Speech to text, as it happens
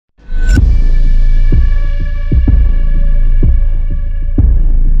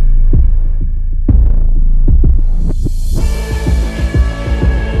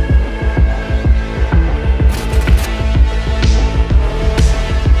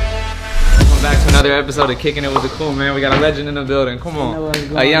another episode of Kicking It with the Cool, man. We got a legend in the building. Come on.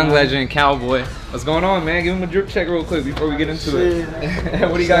 A young legend, Calboy. What's going on, man? Give him a drip check real quick before we get into it.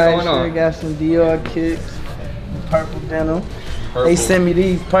 What do you got going on? I got some Editior kicks, purple denim. Purple. They sent me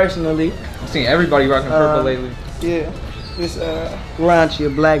these personally. I've seen everybody rocking purple lately. Yeah. It's Raunchy, a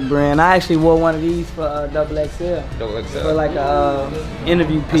black brand. I actually wore one of these for XXL. For like a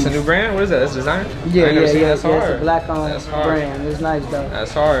interview piece. That's a new brand? What is that? That's designer? Yeah, That's hard. It's a black on brand. It's nice though.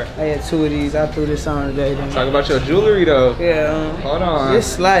 That's hard. I had 2 of these. I threw this on today. Talk about your jewelry though. Yeah. Hold on.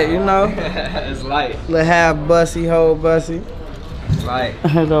 It's light, you know. It's light. Little half bussy, whole bussy. It's light.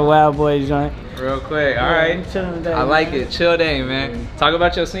 The wild boy joint. Real quick, alright. I like it. Chill day, man. Talk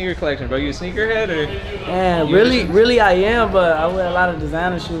about your sneaker collection, bro. You a sneakerhead or? Yeah, really I am, but I wear a lot of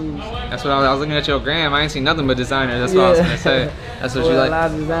designer shoes. That's what I was looking at your gram. I ain't seen nothing but designer. That's what I was gonna say. That's what you like. A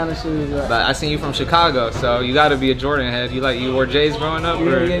lot of designer shoes. But I seen you from Chicago, so you gotta be a Jordan head. You wore J's growing up?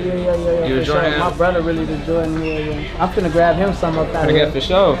 Yeah. You a Jordan head? My brother really the Jordan head. I'm finna grab him some up out here. For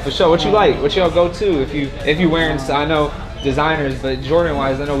sure. What you like? What y'all go to if you wearing? I know. Designers, but Jordan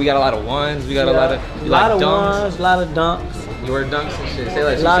wise, I know we got a lot of ones. We got a lot of ones, a lot of dunks. You wear dunks and shit. Say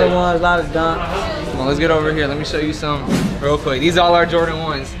like a lot of ones, a lot of dunks. Come on, let's get over here. Let me show you some real quick. These are all our Jordan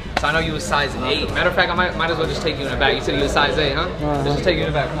ones. So I know you was size 8. Matter of fact, I might as well just take you in the back. You said you was size 8, huh? Just take you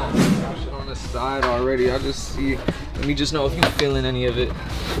in the back. Come on. Shit on the side already. I'll just see. Let me just know if you feeling any of it.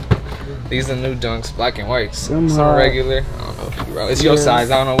 These are new dunks, black and white. Some regular. I don't know if you bro. It's your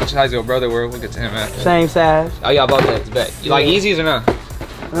size. I don't know which size your brother wear. We'll get to him after. Same size. Oh, y'all both legs back. You like Yeezys or not?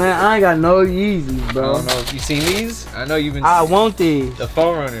 Man, I ain't got no Yeezys, bro. I don't know if you seen these. I know you've been. I want these. The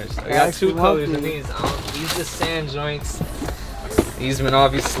Forerunners. I got 2 colors in these. These are sand joints. These been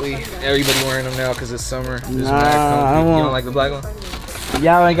obviously everybody wearing them now because it's summer. You don't like the black one?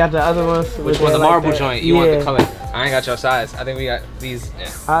 Y'all ain't got the other ones. Which one? The marble joint. You want the color? I ain't got your size. I think we got these.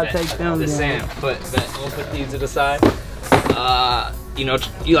 I'll take them. The sand. We'll put these to the side. You know,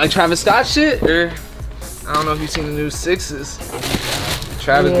 you like Travis Scott shit, or I don't know if you've seen the new 6s.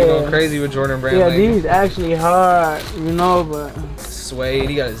 Travis be going crazy with Jordan brand. Yeah, these actually hard, you know, but suede.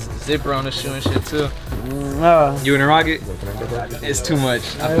 He got a zipper on the shoe and shit too. You in a rocket? It's too much.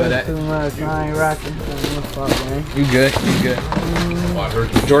 I feel that. Too much. I ain't rocking. You good?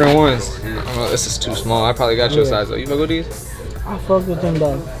 Jordan 1s. Oh, this is too small. I probably got your size though. You fuck with these? I fuck with them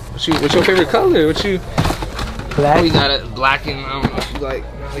though. What's your favorite color? What you? Black. We got it black and I don't know if you like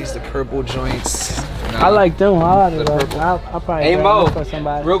at least the purple joints. I like them hard. I'll probably hey Mo, for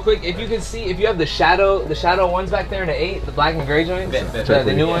somebody. Real quick, if you can see, if you have the shadow ones back there in the 8, the black and gray joints,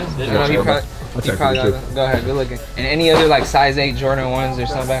 the new ones. You know, you probably go ahead, good looking. And any other like size 8 Jordan 1s or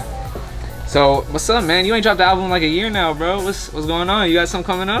something. So what's up, man? You ain't dropped the album like a year now, bro. What's going on? You got something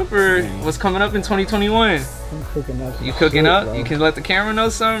coming up, or what's coming up in 2021? I'm cooking up. You cooking up? Bro. You can let the camera know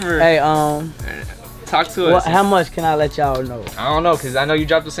something, or hey, talk to us. How much can I let y'all know? I don't know, cause I know you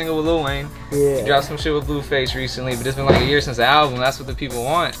dropped a single with Lil Wayne. Yeah. You dropped some shit with Blueface recently, but it's been like a year since the album. That's what the people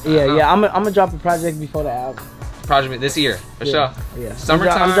want. Yeah. I'm gonna drop a project before the album. Project this year, for sure. Yeah.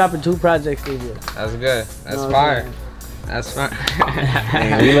 Summertime. I'm dropping 2 projects this year. That's good. That's fire. That's fine.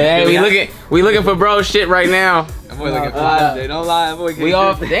 we looking for bro shit right now. That boy looking for shit. Don't lie, that boy. We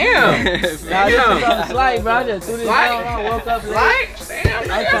off. Damn. Slight, bro. I just threw this down. I woke up late.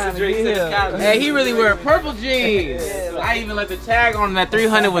 Damn. I'm trying to get here. Hey, he really wear purple jeans. I even let the tag on that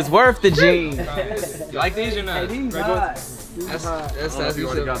 300 was worth the jeans. You like these or not? Hey, these hot. That's you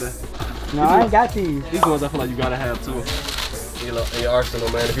already got that. No, I ain't got these. These ones I feel like you gotta have too. You know, in your arsenal,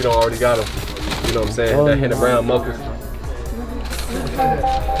 man. If you don't already got them, you know what I'm saying? That Henny Brown mochas.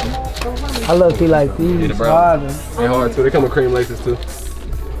 I look like these. They're hard too. They come with cream laces too.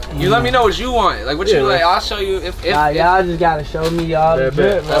 You let me know what you want. Like what you like. I'll show you if y'all just gotta show me y'all the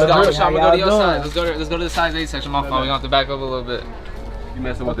drip. Let's go to your side. Let's go to the size 8 section. My phone. We have to back up a little bit. You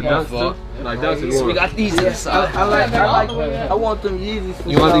messing with the dunks too? Like dunks So we got these inside. I want them Yeezys for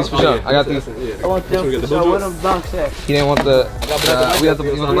You want these for sure? I got these. I want them for sure. Where them dunks at? He didn't want the. We got the.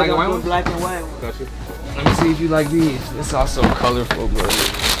 You want the black and white one? Black and white one. Got you. Let me see if you like these. It's also colorful, bro.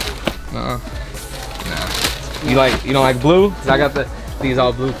 Nah. You don't like blue? Cause I got these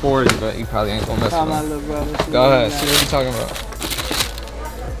all blue 4s, but you probably ain't gonna mess with them. Go ahead. See what you talking about.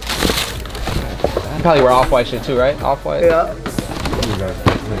 You probably wear off-white shit too, right? Off-white. Yeah.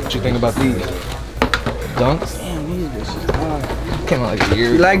 What you think about these? Dunks? Damn, these bitches hard. Came out like a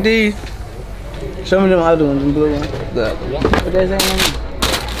year. You like these? Show me them other ones, them blue ones. The What they saying?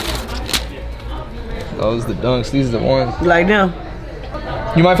 those the dunks. These are the ones. You like them?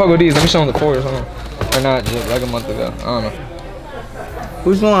 You might fuck with these. Let me show them the 4s. Hold on. Or not, just like a month ago. I don't know.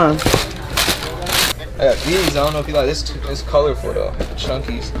 Which one? I got these. I don't know if you like this. It's colorful though.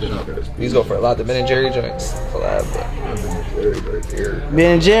 Chunkies. These go for a lot. The Ben & Jerry joints collab.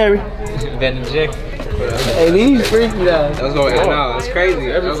 Ben & Jerry. Ben & Jerry. Hey, these freaky though. That was going. I know. It's crazy.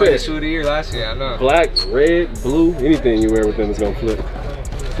 That was like the shoe of the year last year. I know. Black, red, blue, anything you wear with them is gonna flip.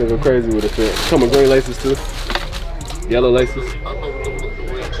 It's gonna go crazy with it fit. Come with green laces too. Yellow laces.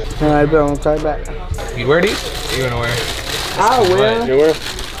 All right, bro. I'm sorry back. You wear these? You gonna wear? I will. You wear?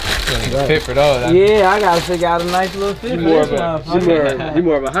 You need a fit for those. Yeah, I gotta figure out a nice little fit. You more of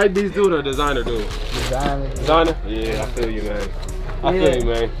a hype beast dude or a designer dude? Designer? Yeah, I feel you, man. I feel you,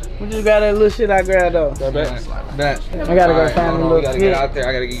 man. We just got that little shit I grabbed though. Bet. I gotta go find a little. We gotta get out there.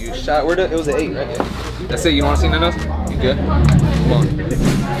 I gotta give you a shot. It was an 8, right? That's it. You don't want to see nothing else? You good? Come on.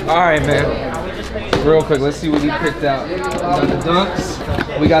 All right, man. Real quick, let's see what you picked out. We got the Dunks.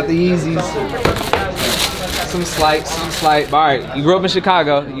 We got the Yeezys. Some slight. All right, you grew up in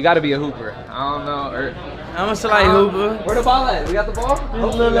Chicago. You got to be a hooper. I don't know. I'm a slight hooper. Where the ball at? We got the ball?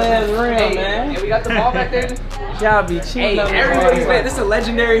 This little ass rim, man. Yeah, we got the ball back there. Y'all be cheating. Hey, everybody's made. This is a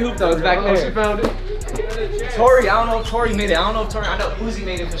legendary hoop though. It's back there. She found it. Tori, I don't know if Tori made it. I know Uzi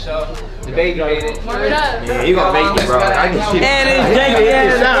made it for sure. The baby made it. Yeah, you gonna make it, bro. I can shit. And it's Jacob.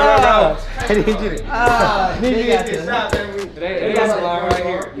 I didn't get it. They got the They got the line right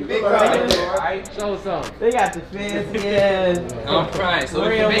here. Show some. They got the fancy ass. I'm crying. So we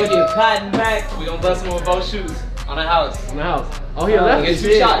Rim can make with it. the cotton back. We gonna bust him with both shoes on the house. In the house. Oh, he a lefty. You get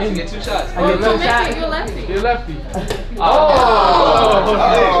 2 shots. You get 2 shots. I get 2 shots. You're lefty. He a lefty.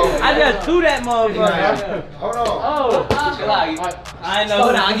 Oh. I just threw that motherfucker. Oh. Chill out. I know.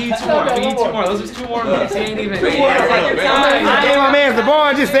 Slow down. I'll give you 2 more. I'll give you 2 more. Those was 2 more minutes. He ain't even. I gave my man the ball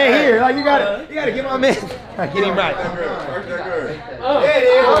and just stay here. Like you gotta get my man. Get him right. Oh. Yeah, it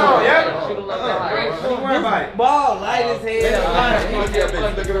is. Oh, yeah. Don't worry about it. Ball light as hell. Look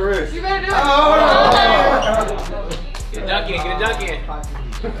at the wrist. You better do it. Get a dunk in. Get a dunk in.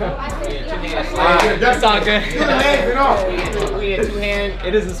 That's all good. We had 2 hands.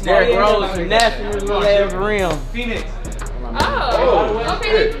 It is a smart Derrick bro. Rose, nasty little ass rim. Phoenix. Oh,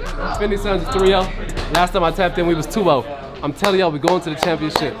 okay. Phoenix Suns is 3-0. Last time I tapped in, we was 2-0. I'm telling y'all, we going to the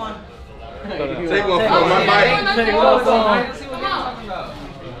championship. Take one from my mic.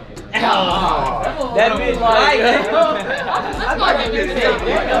 That bitch like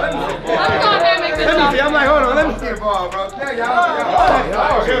I'm like, hold on, let me see the ball, bro. I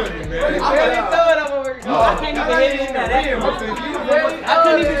can't even hit it in that. I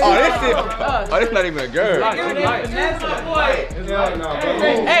couldn't even Oh, this not even a girl.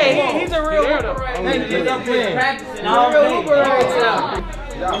 Hey, he's a real hooper right now. He's up there practicing all day.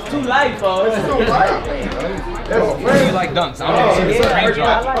 It's too light, folks. You like dunks. I don't even see the Supreme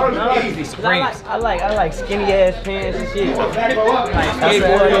drop. I like skinny ass pants and shit.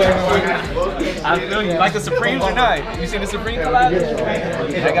 I feel you. Like the Supremes or not? You see the Supreme collab?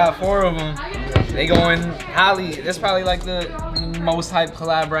 I got 4 of them. They going highly. That's probably like the most hype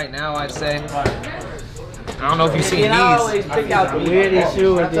collab right now, I'd say. I don't know if you've seen And I always these. pick out the weirdest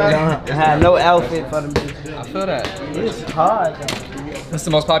shoe and then I have no outfit for them. I feel that. It's hard though. That's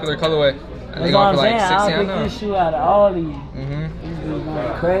the most popular colorway. And That's they what going I'm for like saying. 60, I I don't know. pick this shoe out of all these. Mm-hmm. This is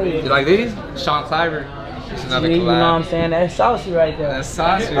going crazy. You like these? Sean Cliver. It's another Yeah, you know what I'm collab. saying? That's saucy right there. That's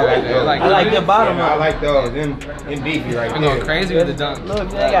saucy right there. I like the bottom I one. like those. Them beefy right I'm there. going crazy with the dunk. Look,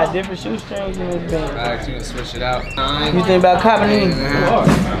 they got different shoestrings in this thing. I actually can switch it out. You think about copping these?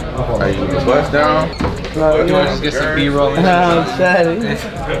 Bust down. Let's get some B-roll. I'm excited.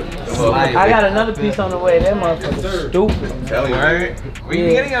 I got another piece on the way. That motherfucker stupid. Where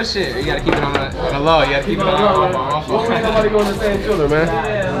you getting your shit? You gotta keep it on the low. You gotta keep it on Nobody going to the same jeweler, man.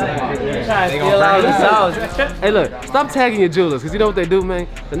 You trying to steal all the sauce. Hey, look, stop tagging your jewelers, because you know what they do, man?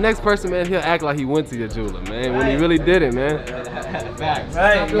 The next person, man, he'll act like he went to your jeweler, man, when he really didn't, man.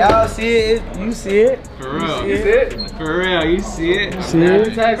 Right, y'all see it. You see it. For real. You see it? For real, you see it? See If it.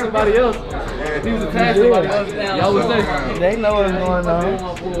 you tag somebody else, if he was to tag somebody else, y'all would say, They know what's going on.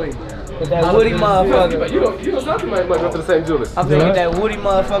 With that woody motherfucker. you know something might go to the same jeweler. I'm finna get that woody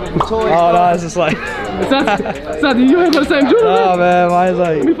motherfucker from Toy Store. Oh no, it's just like, Something you ain't go to the same jeweler, oh man? man, mine's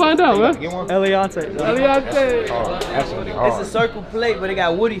Let me like find out, man. Eliante. It's a circle plate, but it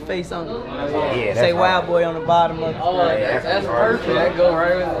got Woody face on it. Yeah, say Wild Boy on the bottom of it. That's perfect. That go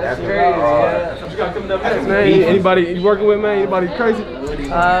right with it. That's crazy. What you got coming up next, man? Anybody you working with, man? Anybody crazy?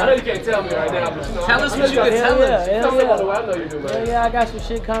 I know you can't tell me right now, but you know. Tell us what you can tell us. Tell me about the way I know you do, man. Yeah, I got some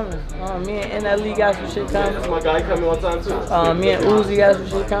shit coming. Me and NLE got some shit coming. That's my guy, he coming one time too. Me and Uzi got some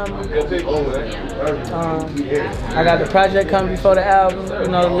shit coming. Good people, man. I got the project coming before the album, you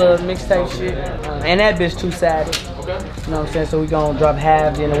know, the little mixtape shit. And that bitch two-sided. Okay. know what I'm saying? So we gonna drop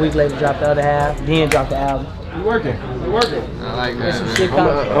half, then a week later drop the other half, then drop the album. You working? You working? I like that. Some shit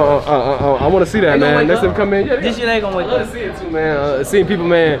coming. I want to see that, man. Next time come in, this year they gonna wake up. I want to see it too, man. Seeing people,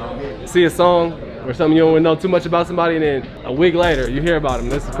 man, see a song or something you don't know too much about somebody, and then a week later you hear about them.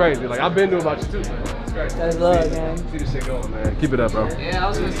 This is crazy. Like I've been doing about you too, man. That's love, man. See this shit going, man. Keep it up, bro. Yeah, I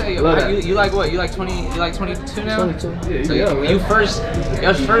was gonna say, you like what? You like 20? You like 22 now? 22. Yeah, so you first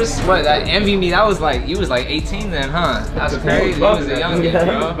what? That Envy Me. That was like you was like 18 then, huh? That's crazy. You was a young kid,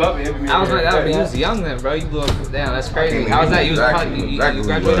 bro. I was like, you was young then, bro. You blew up. Damn, that's crazy. How was that? You was probably you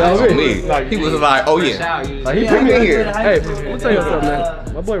graduated. He was like, oh yeah. Like he put me in here. Hey, let me tell you something,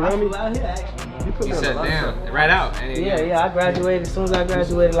 man. My boy Rami. You said, damn, right out. Yeah, I graduated. As soon as I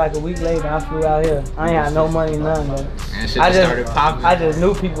graduated, like a week later, I flew out here. I ain't had no money, none, though. And shit started popping. I just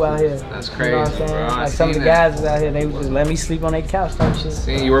knew people out here. That's crazy, you know what I'm saying? bro. Like some of the guys was out here, they would just let me sleep on their couch type shit.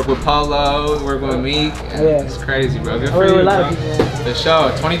 See, you work with Polo, you work with Meek. Yeah. It's crazy, bro. Good for you, bro. The show,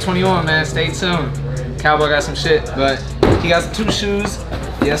 2021, man. Stay tuned. Calboy got some shit, but he got some 2 shoes.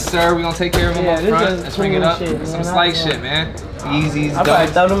 Yes, sir. We gonna take care of them up front. Let's bring it up. Shit, some slight shit, man. Yeezys, I'm about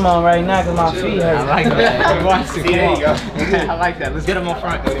to throw them on right now because my feet hurt. I like that. There you go. I like that. Let's get them up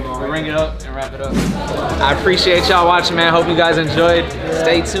front. We'll ring it up and wrap it up. I appreciate y'all watching, man. Hope you guys enjoyed.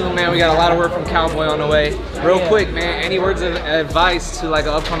 Stay tuned, man. We got a lot of work from Calboy on the way. Real quick, man. Any words of advice to like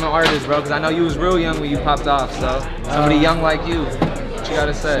an upcoming artist, bro? Because I know you was real young when you popped off. So somebody young like you, what you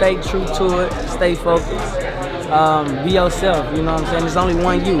gotta say? Stay true to it. Stay focused. Be yourself. You know what I'm saying? There's only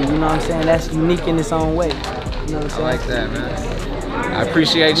one you. You know what I'm saying? That's unique in its own way. You know what I'm saying? I like that, man. I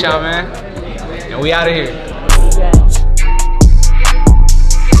appreciate y'all, man. And we out of here.